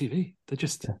even on TV. They're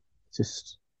just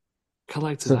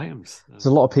collector's items. There's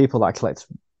a lot of people that collect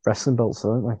wrestling belts,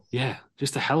 don't they? Yeah,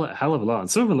 just a hell of a lot.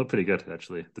 And some of them look pretty good,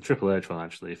 actually. The Triple H one,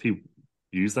 actually, if he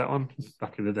used that one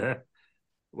back in the day, it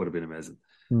would have been amazing.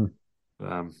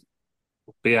 But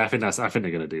yeah, I think they're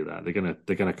going to do that. They're going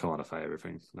to commodify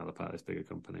everything now they're part of this bigger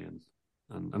company,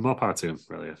 and more power to them.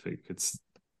 Really, I think it's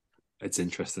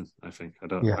interesting. I think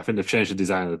they've changed the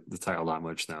design of the title that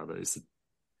much now that it's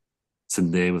the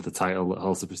name of the title that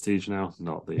holds the prestige now,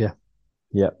 not the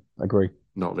agree,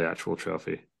 not the actual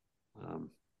trophy.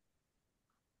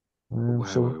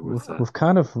 So we've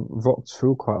kind of rocked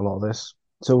through quite a lot of this.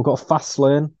 So we've got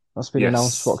Fastlane that's been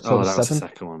announced for October 7th. That was the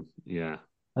second one. Yeah.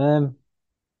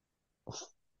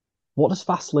 What does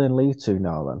Fastlane lead to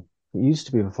now then? It used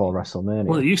to be before WrestleMania.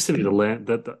 Well, it used to be the lane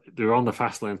that they were on the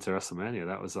fast lane to WrestleMania.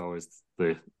 That was always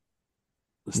the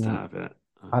start of it.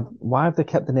 Why have they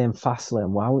kept the name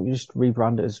Fastlane? Why wouldn't you just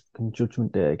rebrand it as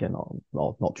Judgment Day again? Or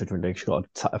not Judgment Day. You've got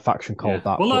a faction called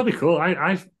that. Well, that'd be cool.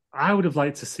 I would have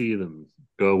liked to see them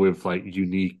go with like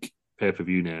unique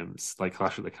pay-per-view names, like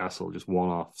Clash at the Castle, just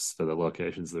one-offs for the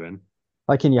locations they're in.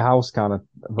 Like In Your House kind of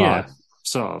vibe. Yeah,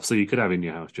 sort of. So you could have In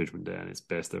Your House Judgment Day and it's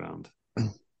based around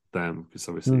them, because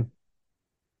obviously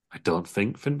I don't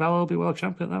think Finn Balor will be world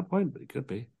champion at that point, but he could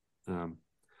be.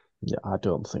 Yeah, I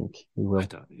don't think he will. I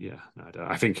don't.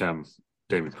 I think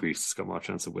Damien Priest's got more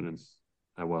chance of winning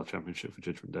a world championship for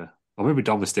Judgment Day. Or maybe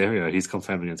Dom Mysterio. He's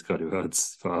confirmed against Cody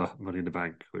Rhodes for Money in the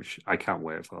Bank, which I can't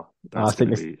wait for. That's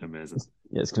going to be amazing.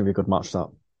 Yeah, it's going to be a good match, that.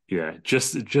 Yeah,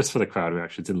 just for the crowd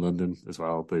reactions in London as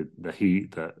well. The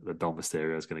heat that Dom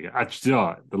Mysterio is going to get. Actually, you know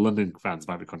what? The London fans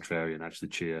might be contrarian and actually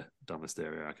cheer Dom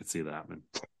Mysterio. I could see that happening.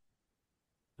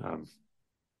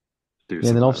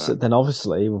 Then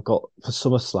obviously we've got for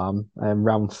SummerSlam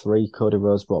round 3, Cody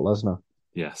Rhodes, Brock Lesnar.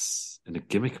 Yes, in a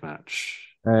gimmick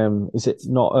match. Is it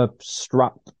not a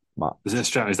strap match? Is it a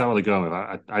strap? Is that what they're going with?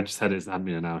 I just had it hadn't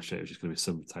been announced yet. It was just going to be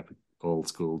some type of old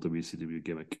school WCW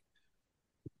gimmick.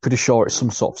 Pretty sure it's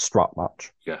some sort of strap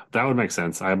match. Yeah, that would make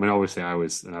sense. I mean, obviously, I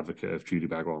was an advocate of Judy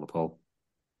Bagwell on the pole.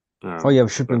 We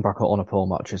should bring back on a pole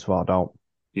match as well, don't?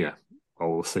 Yeah,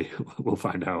 well, we'll see. We'll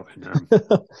find out in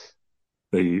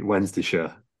the Wednesday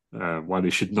show why they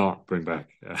should not bring back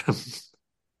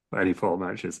any pole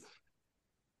matches.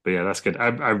 But yeah, that's good.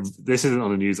 This isn't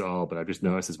on the news at all, but I've just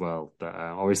noticed as well that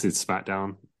obviously it's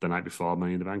SmackDown the night before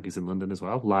Money in the Bank is in London as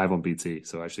well, live on BT.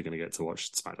 So actually going to get to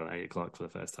watch SmackDown at 8 o'clock for the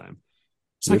first time.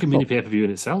 It's like a mini pay-per-view in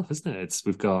itself, isn't it?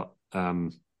 We've got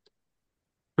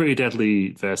Pretty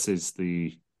Deadly versus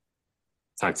the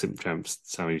tag team champs,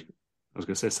 Sami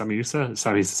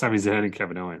Zayn and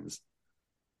Kevin Owens.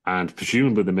 And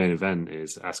presumably the main event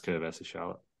is Asuka versus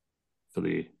Charlotte for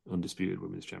the Undisputed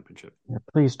Women's Championship. Yeah,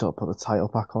 please don't put the title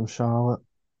back on Charlotte.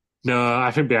 No, I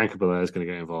think Bianca Belair is going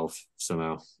to get involved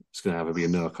somehow. It's going to either be a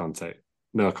no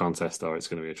contest, or it's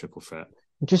going to be a triple threat.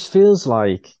 It just feels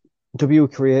like W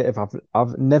Creative,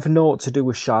 I've never known what to do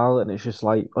with Charlotte, and it's just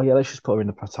like, oh yeah, let's just put her in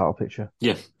the title picture.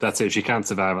 Yeah, that's it. She can't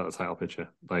survive at the title picture.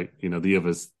 Like, the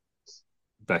others,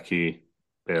 Becky,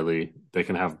 Bayley, they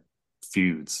can have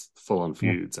feuds, full-on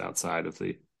feuds outside of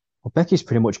the... Well, Becky's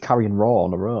pretty much carrying Raw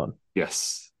on her own.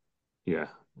 Yes. Yeah.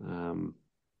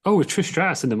 Oh, with Trish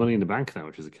Stratus in the Money in the Bank now,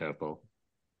 which is a curveball.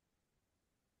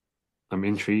 I'm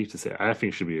intrigued to see. I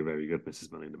think she'll be a very good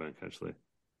Mrs. Money in the Bank, actually.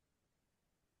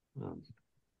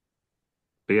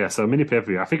 But yeah, so mini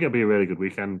pay-per-view. I think it'll be a really good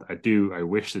weekend. I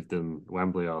wish they'd done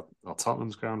Wembley or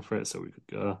Tottenham's ground for it so we could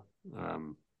go.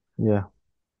 Yeah.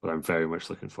 But I'm very much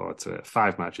looking forward to it.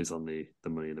 5 matches on the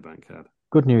Money in the Bank card.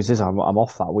 Good news is I'm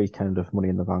off that weekend of Money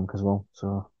in the Bank as well.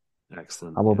 So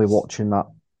excellent. I will be watching that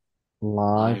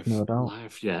live, no doubt.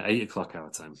 Live, yeah, 8 o'clock our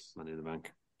time, Money in the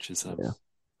Bank, which is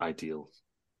ideal.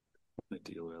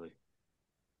 Ideal, really.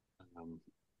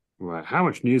 Right, how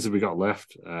much news have we got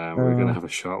left? We're going to have a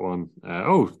short one.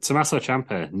 Tommaso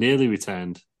Ciampa nearly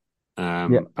returned.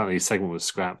 Apparently his segment was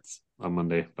scrapped on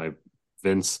Monday by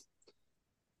Vince.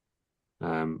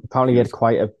 Apparently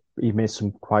he made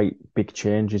some quite big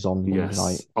changes on Monday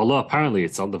night. Although apparently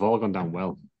they've all gone down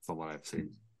well from what I've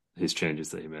seen, his changes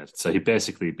that he made. So he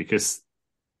basically, because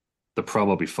the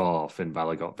promo before, Finn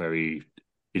Balor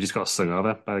he just got sung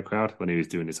over by the crowd when he was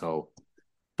doing the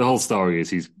whole story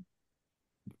is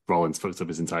Rollins fucked up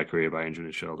his entire career by injuring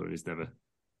his shoulder and he's never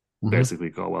basically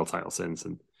got a world title since.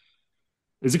 And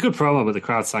it's a good promo, but the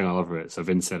crowd sang all over it. So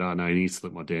Vince said, oh no, he needs to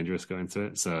look more dangerous going into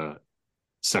it. So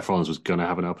Seth Rollins was going to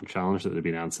have an open challenge that had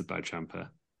been answered by Ciampa.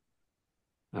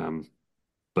 But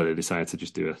they decided to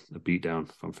just do a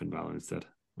beatdown from Finn Balor instead,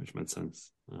 which made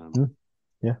sense.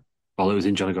 Yeah. Although it was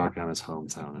in Johnny Gargano's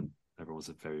hometown and everyone was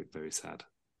very, very sad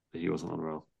that he wasn't on the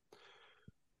roll.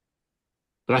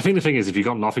 But I think the thing is, if you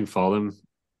got nothing for them,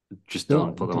 just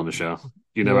don't put them on the show.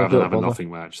 You never have a nothing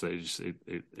match. It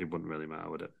wouldn't really matter,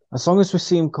 would it? As long as we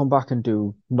see him come back and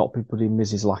not be bloody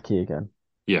Mrs. Lackey again.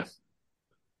 Yeah.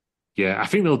 Yeah, I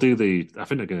think they're going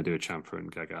to do a Ciampa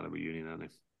and Gargano reunion, aren't they?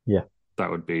 Yeah. That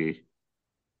would be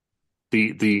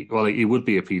it would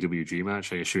be a PWG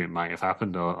match. I assume it might have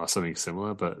happened or something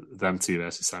similar, but them two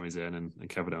versus Sami Zayn and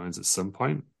Kevin Owens at some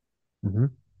point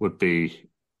would be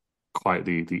quite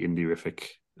the indie-rific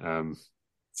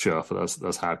show for those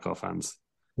hardcore fans.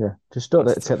 Yeah, just don't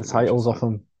take the titles off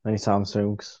them anytime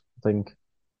soon, because I think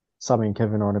Sami and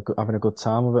Kevin are having a good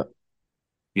time with it.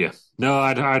 Yeah. No,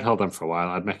 I'd hold them for a while.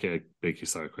 I'd make it a big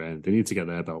historic reign. They need to get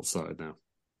their belts sorted now.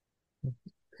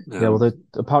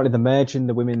 Apparently they're merging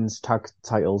the women's tag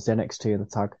titles, the NXT and the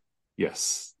tag.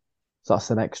 Yes. So that's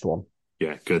the next one.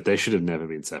 Yeah, good. They should have never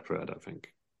been separate, I don't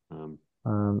think.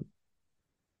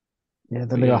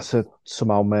 They have to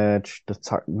somehow merge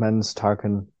the men's tag,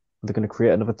 and they're going to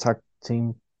create another tag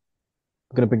team.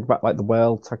 They're going to bring back like the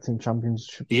World Tag Team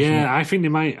Championship. Yeah, I think they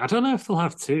might. I don't know if they'll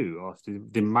have two, or if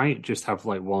they might just have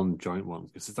like one joint one,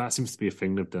 because that seems to be a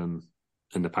thing they've done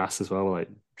in the past as well, like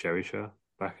Jerry Show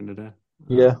back in the day.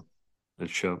 Yeah. And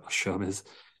Showmiz.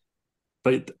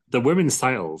 But the women's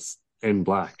titles in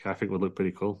black, I think would look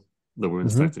pretty cool. The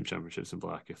women's tag team championships in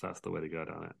black, if that's the way to go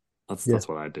down it. That's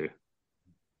what I'd do.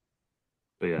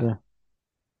 But yeah.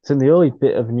 So the only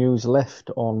bit of news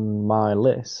left on my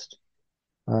list,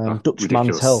 Dutch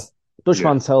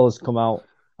Mantel has come out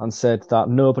and said that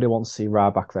nobody wants to see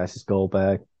Ryback versus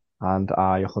Goldberg, and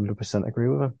I 100% agree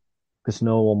with him, because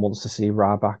no one wants to see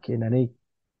Ryback in any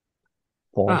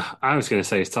form. I was going to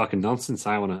say he's talking nonsense.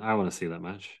 I want to see that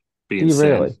match. Do you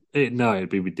really? It'd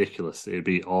be ridiculous. It'd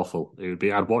be awful.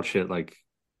 I'd watch it like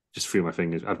just through my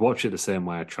fingers. I'd watch it the same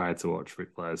way I tried to watch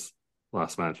Ric Flair's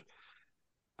last match.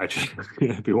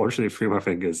 I'd be watching it through my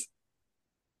fingers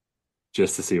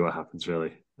just to see what happens,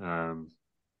 really.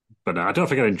 But no, I don't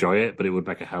think I'd enjoy it, but it would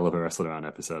make a hell of a Wrestle Around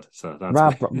episode. So that's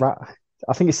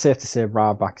I think it's safe to say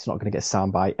Ryback's not going to get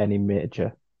signed by any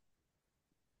major.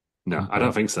 No, I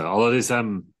don't think so. Although there's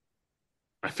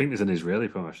I think there's an Israeli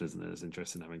promotion, isn't there? That's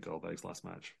interested in having Goldberg's last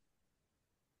match.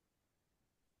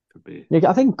 Could be. Yeah,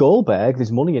 I think Goldberg,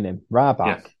 there's money in him.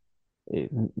 Ryback,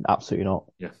 absolutely not.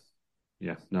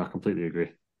 Yeah. No, I completely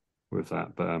agree with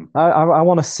that. But I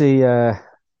want to see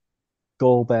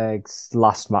Goldberg's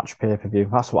last match pay-per-view.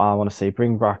 That's what I want to see.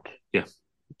 Bring back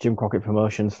Jim Crockett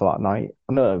Promotions for that night.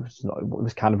 I know it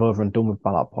was kind of over and done with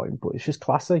by that point, but it's just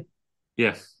classy.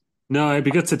 Yeah. No, it'd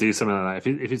be good to do something like that.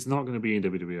 If it's not going to be in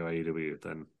WWE or AEW,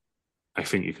 then I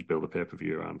think you could build a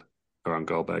pay-per-view around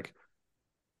Goldberg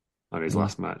on his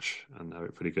last match and have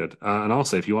it pretty good. And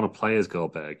also, if you want to play as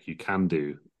Goldberg, you can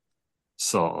do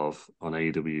sort of on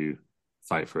AEW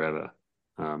Fight Forever.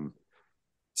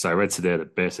 So I read today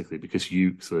that basically because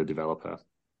Yuke's the developer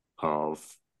of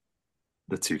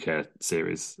the 2K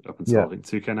series up until I think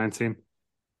 2K19,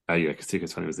 because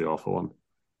 2K20 was the awful one.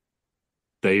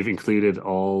 They've included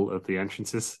all of the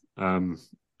entrances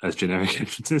as generic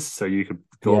entrances. So you could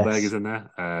Goldberg is in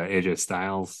there, AJ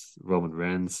Styles, Roman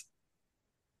Reigns,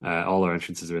 all their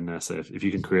entrances are in there. So if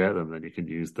you can create them, then you can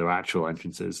use their actual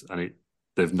entrances, and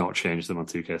they've not changed them on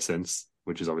 2K since,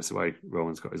 which is obviously why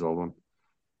Roman's got his old one.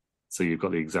 So you've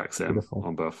got the exact same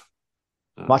on both.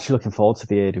 I'm actually looking forward to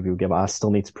the AEW game. I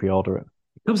still need to pre-order it.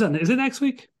 Comes out, is it next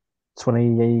week?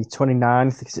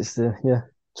 29th, because it's the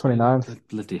 29th.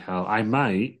 Bloody hell. I'm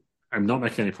not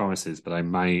making any promises, but I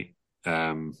might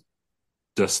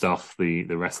dust off the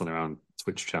Wrestling Around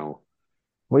Twitch channel.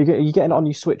 Well, are you getting it on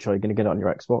your Switch, or are you going to get it on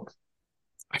your Xbox?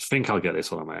 I think I'll get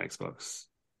this one on my Xbox,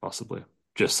 possibly,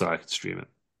 just so I can stream it.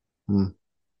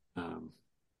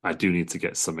 I do need to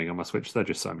get something on my Switch though,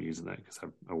 just so I'm using it, because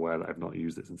I'm aware that I've not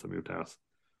used it since I moved house.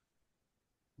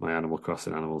 My Animal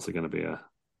Crossing animals are going to be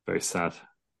very sad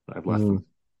that I've left them.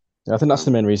 I think that's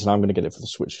the main reason I'm going to get it for the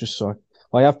Switch, just so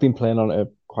I have been playing on it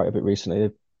quite a bit recently. I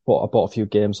bought a few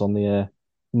games on the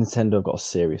Nintendo. I've got a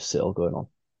serious sale going on.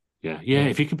 Yeah.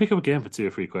 If you can pick up a game for £2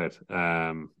 or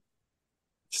 £3,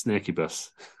 Snaky Bus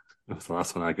was the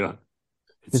last one I got.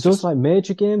 There's those like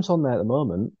major games on there at the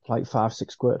moment, like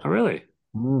 £5-6. Oh, really?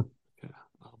 Okay.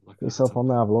 Get yourself on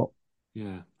there, have a look.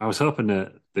 Yeah, I was hoping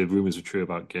that the rumors were true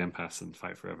about Game Pass and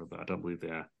Fight Forever, but I don't believe they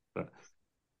are. But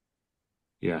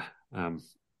yeah,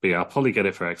 I'll probably get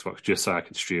it for Xbox just so I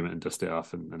can stream it and dust it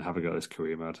off and have a go at this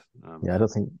career mode. I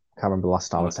can't remember the last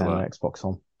time I turned my Xbox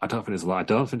on. I don't think there's a lot. I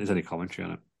don't think there's any commentary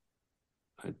on it.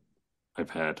 I've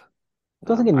heard. I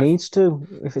don't think it needs to.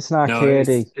 If it's an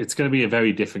arcade, it's going to be a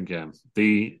very different game.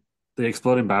 The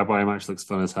exploding barbed wire match looks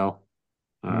fun as hell.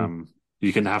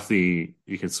 You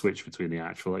can switch between the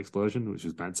actual explosion, which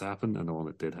was meant to happen, and the one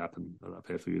that did happen at that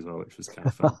pay-per-view as well, which was kind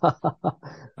of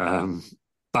fun.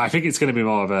 But I think it's going to be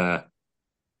more of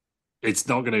it's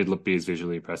not going to be as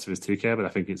visually impressive as 2K, but I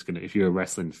think it's going to, if you're a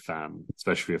wrestling fan,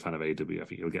 especially if you're a fan of AEW, I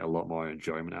think you'll get a lot more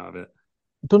enjoyment out of it.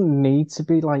 It doesn't need to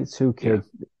be like 2K. Yeah.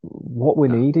 What we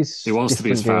need is it wants to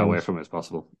be as far away from it as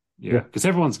possible. Yeah,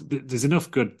 because there's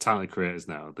enough good talented creators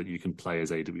now that you can play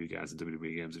as AEW guys in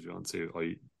WWE games if you want to, or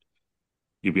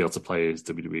you'll be able to play as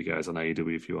WWE guys on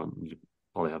AEW if you want. You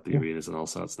probably have the arenas and all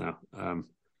sorts now. I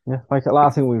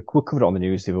think we covered it on the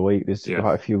news the other week. There's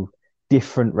quite a few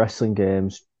different wrestling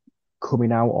games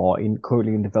coming out or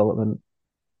currently in development.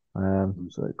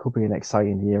 So it could be an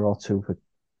exciting year or two for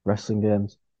wrestling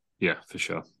games. Yeah, for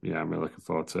sure. Yeah, I'm really looking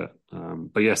forward to it.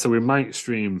 But yeah, so we might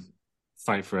stream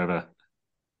Fight Forever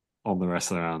on the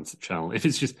Wrestling Around channel. If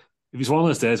it's one of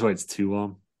those days where it's too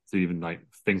warm to even like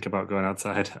think about going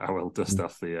outside, I will dust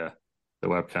off the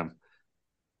webcam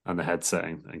and the headset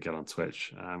and get on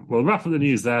Twitch. We'll wrap up the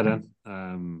news there then,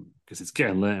 because it's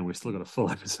getting late and we've still got a full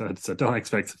episode, so don't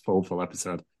expect a full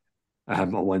episode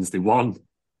on Wednesday. 1,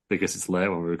 because it's late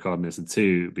when we're recording this, and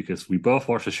 2, because we both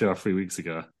watched the show 3 weeks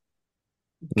ago.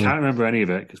 Can't remember any of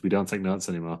it because we don't take notes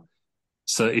anymore.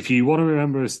 So if you want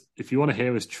to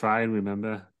hear us try and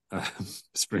remember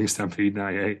Spring Stampede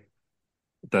 98,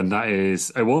 then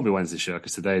it won't be Wednesday's show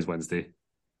because today is Wednesday.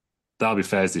 That'll be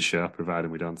Thursday's show,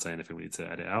 provided we don't say anything we need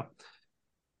to edit out.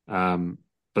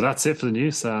 But that's it for the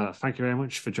news. Thank you very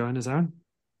much for joining us, Aaron.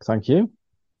 Thank you.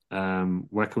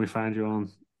 Where can we find you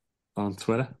on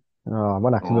Twitter?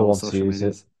 When I can go on to use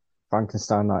it,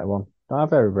 Frankenstein91. I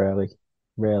very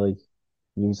rarely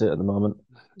use it at the moment.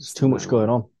 There's too much going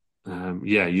on.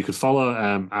 You could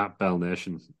follow at Bell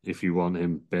Nation if you want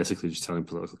him basically just telling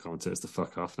political commentators to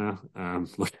fuck off now.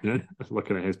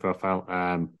 Looking at his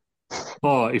profile.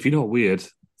 Or if you're not weird,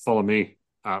 follow me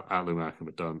at Lou Markham,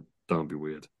 but don't be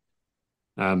weird.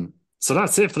 So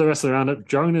that's it for the Wrestling Roundup.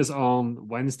 Join us on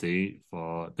Wednesday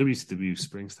for WCW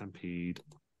Spring Stampede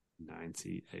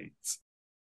 98.